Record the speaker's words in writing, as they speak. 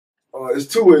There's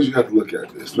two ways you have to look at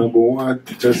this. Number one,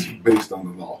 just based on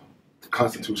the law,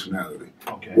 constitutionality.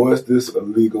 Okay. Was this a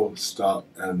legal stop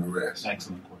and arrest?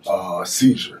 Excellent question.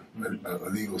 Seizure, a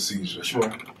legal seizure.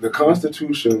 Sure. The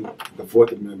Constitution, the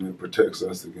Fourth Amendment, protects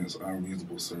us against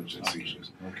unreasonable search and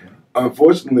seizures. Okay.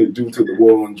 Unfortunately, due to the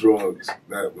war on drugs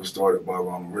that was started by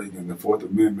Ronald Reagan, the Fourth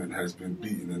Amendment has been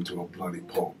beaten into a bloody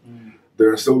pulp.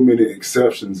 There are so many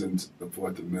exceptions in the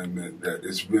Fourth Amendment that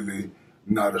it's really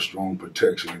not a strong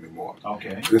protection anymore.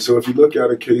 Okay. And so if you look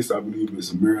at a case, I believe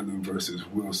it's Maryland versus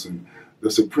Wilson, the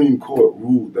Supreme Court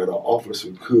ruled that an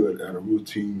officer could, at a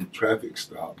routine traffic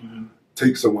stop,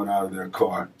 take someone out of their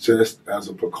car just as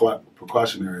a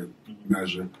precautionary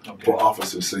measure for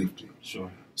officer safety.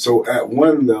 Sure. So at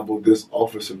one level, this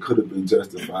officer could have been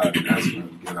justified in asking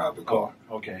him to get out of the car.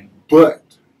 Okay. But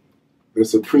the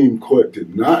Supreme Court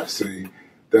did not say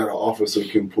that an officer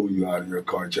can pull you out of your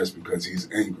car just because he's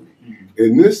angry.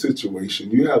 In this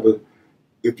situation, you have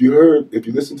if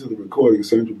you listen to the recording,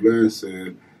 Sandra Bland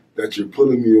said that you're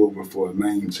pulling me over for a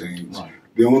lane change. Right.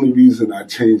 The only reason I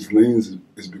changed lanes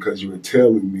is because you were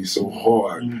tailing me so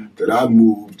hard that I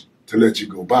moved to let you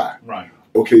go by. Right.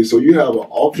 Okay, so you have an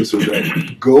officer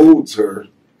that goads her,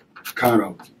 kind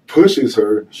of pushes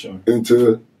her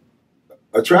into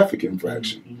a traffic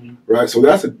infraction, right? So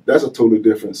that's a totally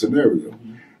different scenario.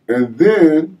 And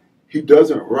then he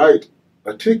doesn't write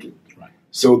a ticket.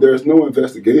 So there's no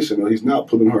investigation, or he's not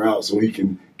pulling her out so he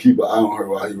can keep an eye on her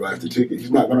while he writes the ticket. He's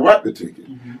not going to write the ticket.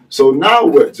 So now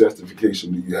what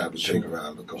justification do you have to take her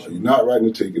out of the car? You're not writing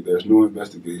the ticket. There's no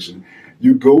investigation.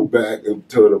 You go back and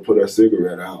tell her to put her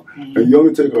cigarette out, and you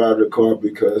only take her out of the car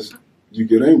because you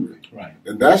get angry. Right.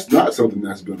 And that's not something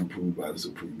that's been approved by the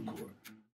Supreme Court.